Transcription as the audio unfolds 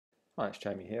Hi, it's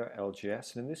Jamie here at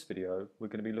LGS, and in this video we're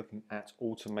going to be looking at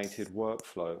automated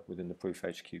workflow within the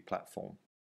ProofHQ platform.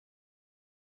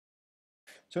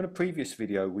 So in a previous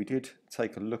video we did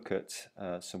take a look at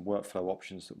some workflow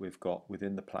options that we've got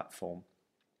within the platform,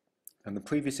 and the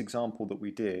previous example that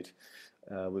we did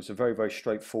was a very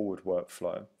straightforward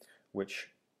workflow which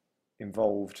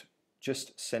involved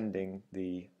just sending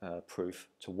the proof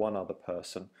to one other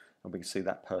person, and we can see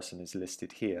that person is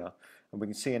listed here, and we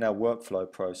can see in our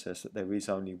workflow process that there is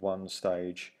only one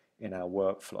stage in our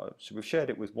workflow. So we've shared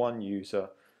it with one user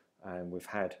and we've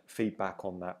had feedback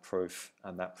on that proof,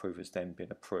 and that proof has then been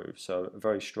approved. So a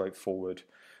very straightforward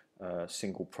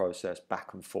single process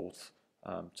back and forth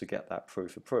to get that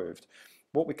proof approved.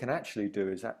 What we can actually do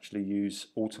is actually use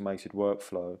automated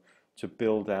workflow to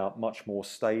build out much more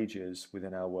stages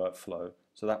within our workflow.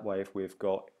 So that way, if we've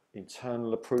got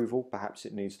internal approval, perhaps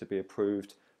it needs to be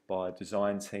approved by a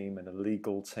design team and a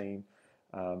legal team,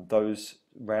 those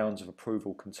rounds of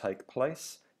approval can take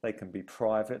place. They can be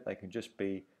private, they can just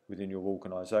be within your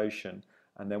organization,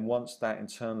 and then once that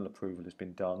internal approval has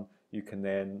been done, you can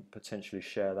then potentially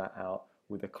share that out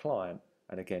with a client,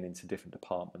 and again into different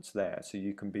departments there. So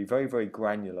you can be very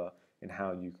granular in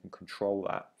how you can control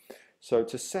that. So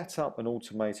to set up an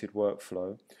automated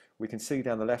workflow, we can see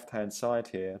down the left hand side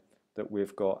here that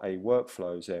we've got a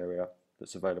workflows area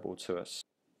that's available to us.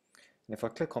 And if I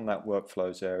click on that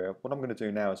workflows area, what I'm going to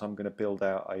do now is I'm going to build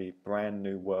out a brand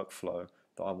new workflow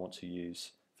that I want to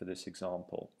use for this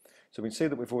example. So we can see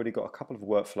that we've already got a couple of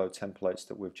workflow templates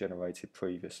that we've generated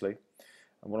previously,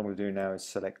 and what I'm going to do now is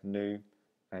select new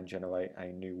and generate a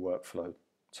new workflow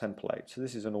template. So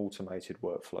this is an automated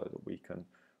workflow that we can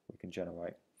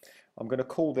generate. I'm going to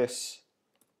call this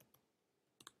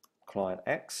client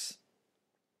X,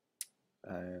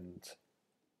 and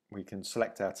we can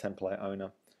select our template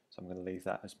owner, so I'm going to leave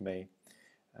that as me.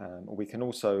 We can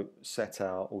also set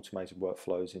our automated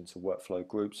workflows into workflow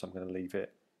groups. I'm going to leave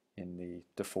it in the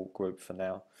default group for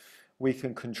now. We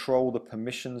can control the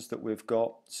permissions that we've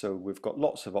got, so we've got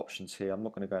lots of options here. I'm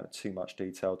not going to go into too much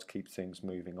detail to keep things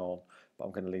moving on, but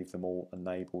I'm going to leave them all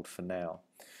enabled for now.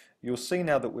 You'll see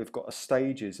now that we've got a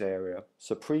stages area.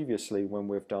 So previously when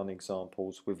we've done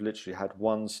examples, we've literally had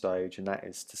one stage, and that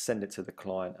is to send it to the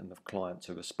client and the client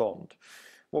to respond.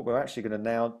 What we're actually going to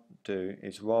now do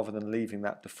is, rather than leaving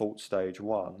that default stage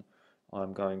 1,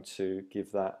 I'm going to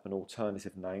give that an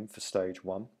alternative name for stage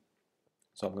 1.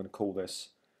 So I'm going to call this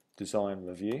design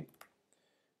review,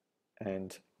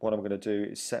 and what I'm going to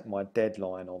do is set my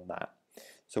deadline on that.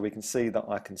 So we can see that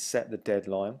I can set the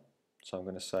deadline. So I'm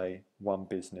going to say 1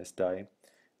 business day,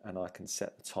 and I can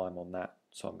set the time on that.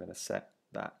 So I'm going to set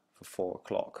that for 4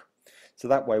 o'clock. So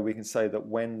that way we can say that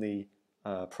when the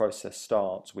process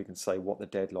starts, we can say what the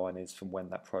deadline is from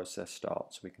when that process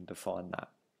starts. We can define that.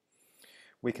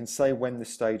 We can say when the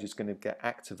stage is going to get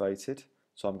activated.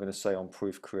 So I'm going to say on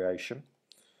proof creation,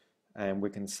 and we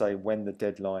can say when the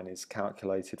deadline is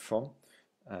calculated from.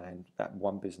 And that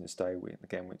 1 business day,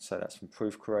 again we'd say that's from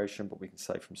proof creation, but we can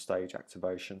say from stage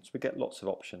activation. So we get lots of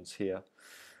options here.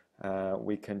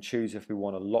 We can choose if we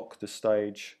want to lock the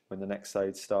stage when the next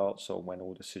stage starts, or when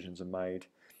all decisions are made,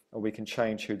 or we can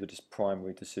change who the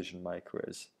primary decision maker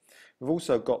is. We've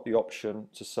also got the option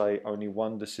to say only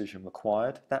 1 decision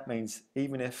required. That means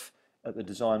even if at the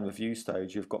design review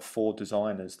stage you've got 4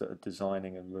 designers that are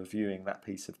designing and reviewing that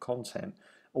piece of content,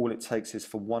 all it takes is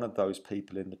for one of those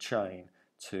people in the chain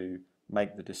to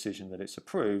make the decision that it's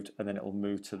approved, and then it will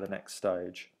move to the next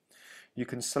stage. You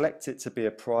can select it to be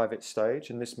a private stage,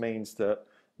 and this means that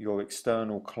your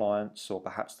external clients, or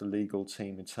perhaps the legal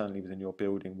team internally within your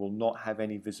building, will not have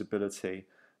any visibility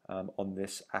on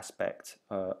this aspect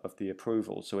of the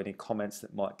approval. So any comments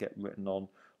that might get written on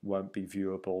won't be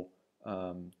viewable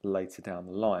later down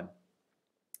the line.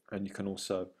 And you can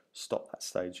also stop that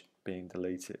stage being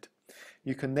deleted.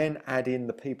 You can then add in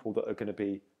the people that are going to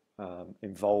be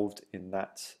involved in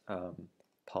that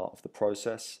part of the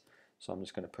process. So I'm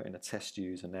just going to put in a test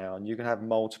user now, and you can have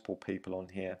multiple people on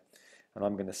here, and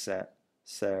I'm going to set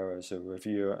Sarah as a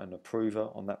reviewer and approver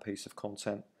on that piece of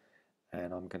content,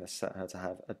 and I'm going to set her to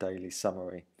have a daily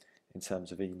summary in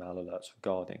terms of email alerts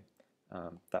regarding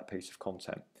that piece of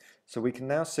content. So we can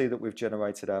now see that we've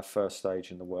generated our first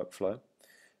stage in the workflow.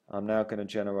 I'm now going to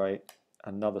generate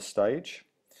another stage,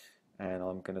 and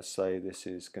I'm going to say this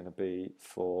is going to be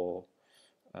for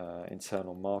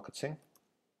internal marketing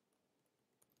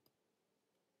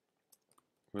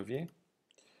review,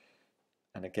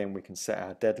 and again we can set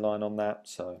our deadline on that,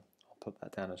 so I'll put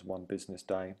that down as 1 business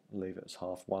day, leave it as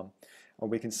half 1, and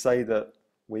we can say that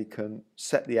we can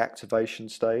set the activation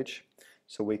stage.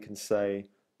 So we can say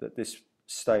that this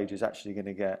stage is actually going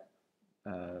to get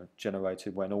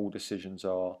generated when all decisions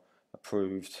are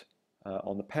approved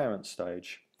on the parent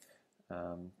stage.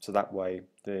 So that way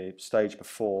the stage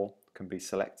before can be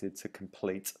selected to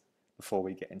complete before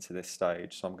we get into this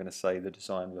stage. So I'm going to say the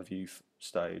design review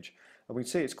stage, and we can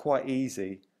see it's quite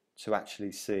easy to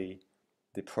actually see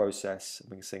the process.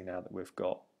 We can see now that we've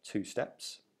got 2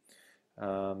 steps.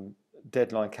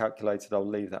 Deadline calculated, I'll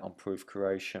leave that on proof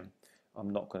creation. I'm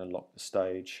not going to lock the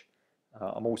stage.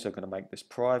 I'm also going to make this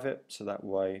private, so that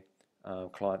way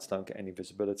clients don't get any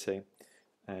visibility,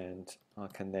 and I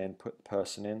can then put the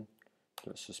person in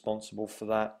that's responsible for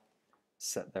that,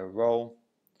 set their role,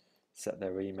 set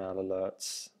their email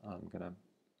alerts. I'm going to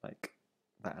make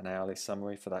that an hourly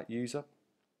summary for that user,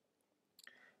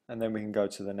 and then we can go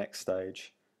to the next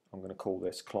stage. I'm going to call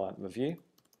this client review,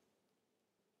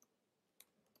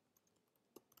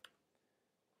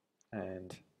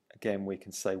 and again we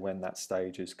can say when that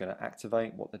stage is going to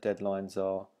activate, what the deadlines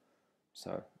are.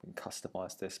 So we can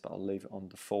customize this, but I'll leave it on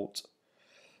default.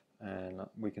 And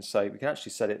we can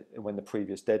actually set it when the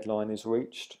previous deadline is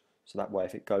reached, so that way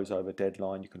if it goes over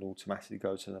deadline you can automatically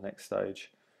go to the next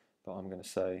stage. But I'm going to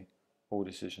say all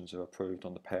decisions are approved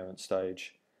on the parent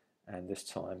stage, and this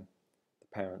time the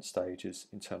parent stage is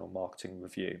internal marketing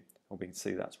review, and we can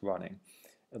see that's running.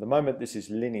 At the moment this is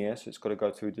linear, so it's got to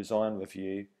go through design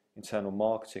review, internal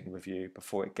marketing review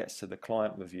before it gets to the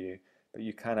client review, but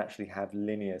you can actually have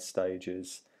linear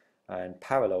stages and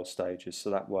parallel stages, so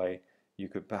that way you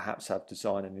could perhaps have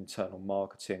design and internal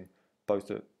marketing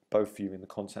both viewing the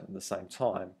content at the same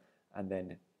time, and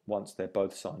then once they're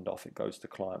both signed off it goes to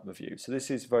client review. So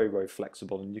this is very, very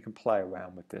flexible, and you can play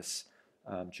around with this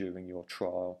during your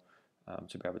trial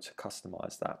to be able to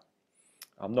customize that.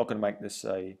 I'm not going to make this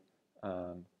a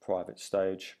private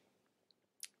stage,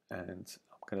 and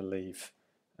I'm going to leave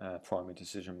primary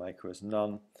decision maker as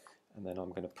none, and then I'm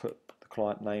going to put the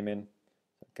client name in.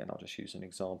 Again, I'll just use an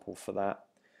example for that.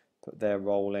 Put their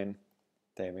role in,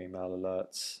 their email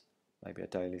alerts, maybe a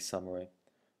daily summary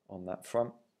on that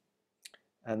front.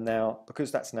 And now,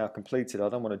 because that's now completed, I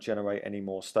don't want to generate any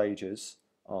more stages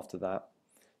after that.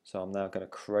 So I'm now going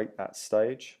to create that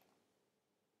stage.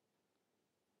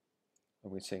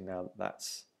 And we see now that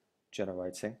that's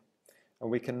generating.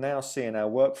 And we can now see in our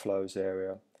workflows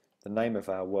area the name of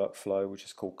our workflow, which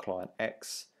is called Client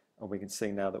X. And we can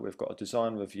see now that we've got a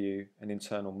design review, an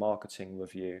internal marketing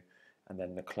review, and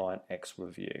then the Client X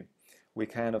review. We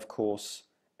can of course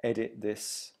edit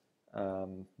this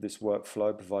this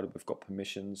workflow provided we've got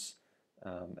permissions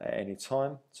at any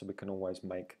time, so we can always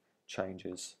make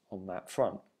changes on that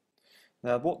front.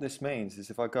 Now what this means is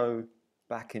if I go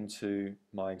back into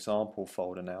my example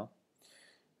folder now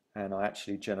and I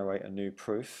actually generate a new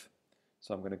proof,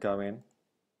 so I'm going to go in,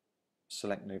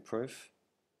 select new proof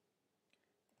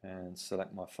and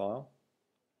select my file.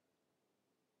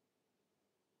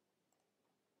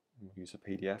 We'll use a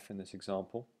PDF in this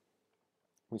example.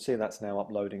 We see that's now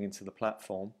uploading into the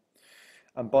platform,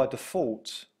 and by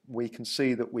default we can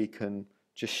see that we can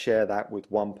just share that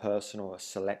with one person or a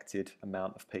selected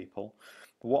amount of people.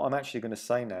 But what I'm actually going to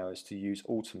say now is to use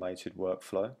automated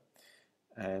workflow,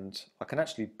 and I can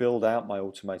actually build out my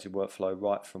automated workflow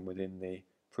right from within the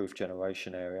proof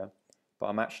generation area, but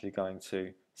I'm actually going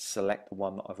to select the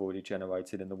one that I've already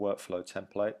generated in the workflow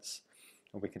templates,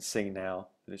 and we can see now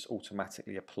that it's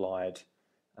automatically applied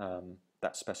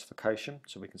that specification,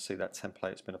 so we can see that template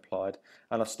has been applied,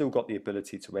 and I've still got the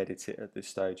ability to edit it at this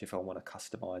stage if I want to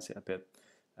customize it a bit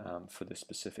for this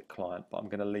specific client, but I'm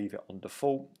going to leave it on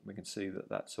default. We can see that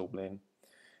that's all in,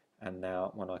 and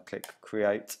now when I click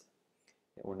create,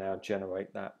 it will now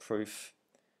generate that proof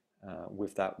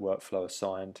with that workflow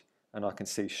assigned, and I can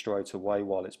see straight away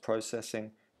while it's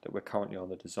processing that we're currently on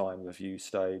the design review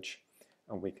stage,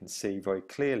 and we can see very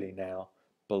clearly now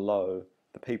below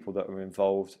the people that are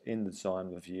involved in the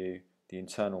design review, the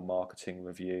internal marketing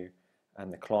review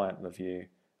and the client review,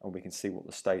 and we can see what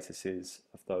the status is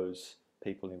of those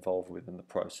people involved within the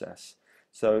process.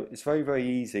 So it's very, very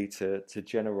easy to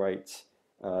generate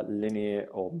linear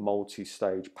or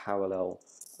multi-stage parallel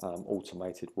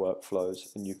automated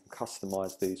workflows, and you can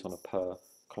customize these on a per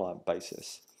client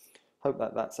basis. Hope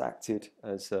that that's acted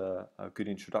as a good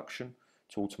introduction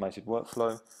to automated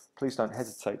workflow. Please don't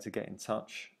hesitate to get in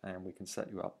touch and we can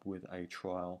set you up with a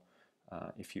trial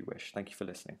if you wish. Thank you for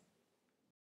listening.